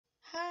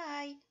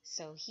try,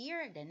 so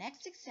here are the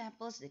next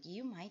examples that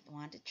you might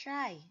want to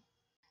try.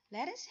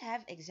 Let us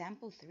have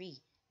example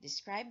 3.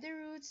 Describe the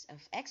roots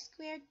of x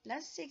squared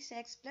plus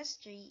 6x plus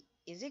 3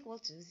 is equal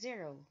to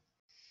 0.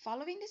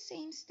 Following the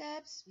same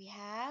steps, we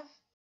have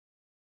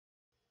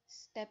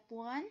step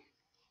 1,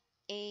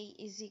 a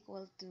is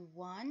equal to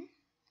 1,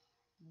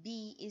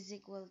 b is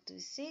equal to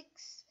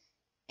 6,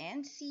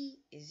 and c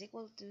is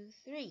equal to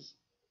 3.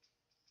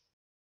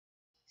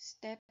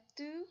 Step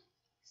 2,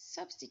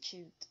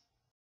 substitute.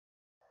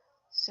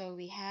 So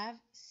we have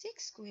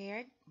 6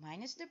 squared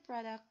minus the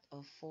product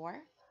of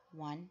 4,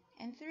 1,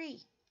 and 3.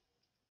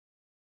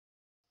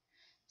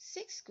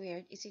 6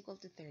 squared is equal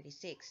to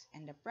 36,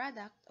 and the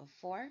product of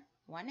 4,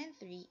 1, and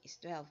 3 is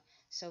 12.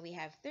 So we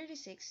have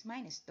 36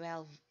 minus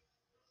 12.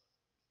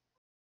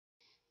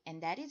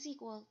 And that is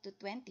equal to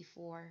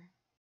 24.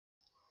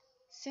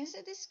 Since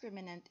the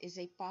discriminant is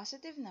a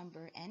positive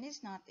number and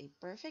is not a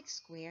perfect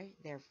square,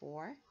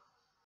 therefore,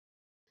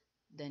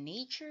 the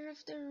nature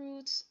of the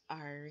roots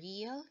are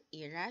real,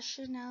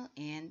 irrational,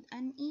 and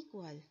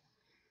unequal.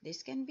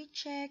 This can be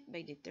checked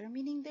by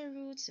determining the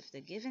roots of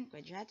the given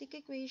quadratic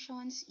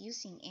equations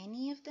using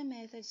any of the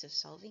methods of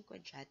solving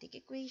quadratic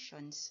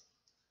equations.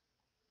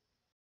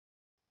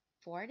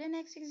 For the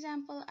next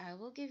example, I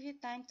will give you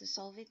time to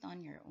solve it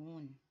on your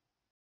own.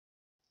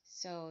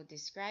 So,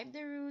 describe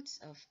the roots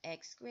of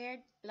x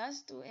squared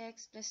plus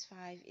 2x plus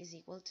 5 is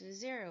equal to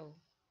 0.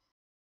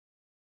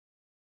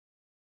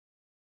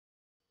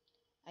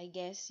 I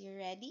guess you're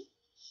ready?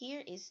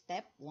 Here is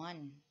step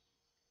 1.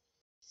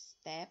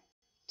 Step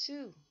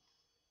 2.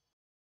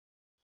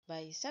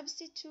 By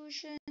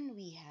substitution,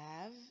 we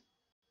have...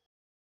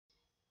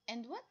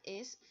 And what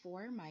is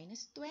 4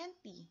 minus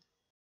 20?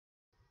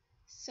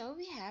 So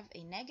we have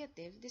a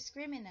negative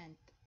discriminant.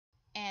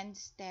 And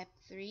step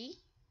 3.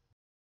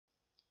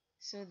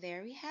 So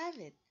there we have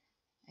it.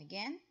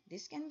 Again,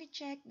 this can be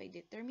checked by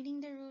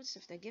determining the roots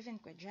of the given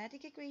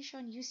quadratic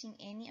equation using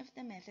any of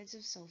the methods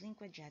of solving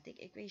quadratic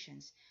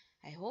equations.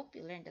 I hope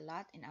you learned a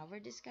lot in our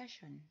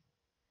discussion.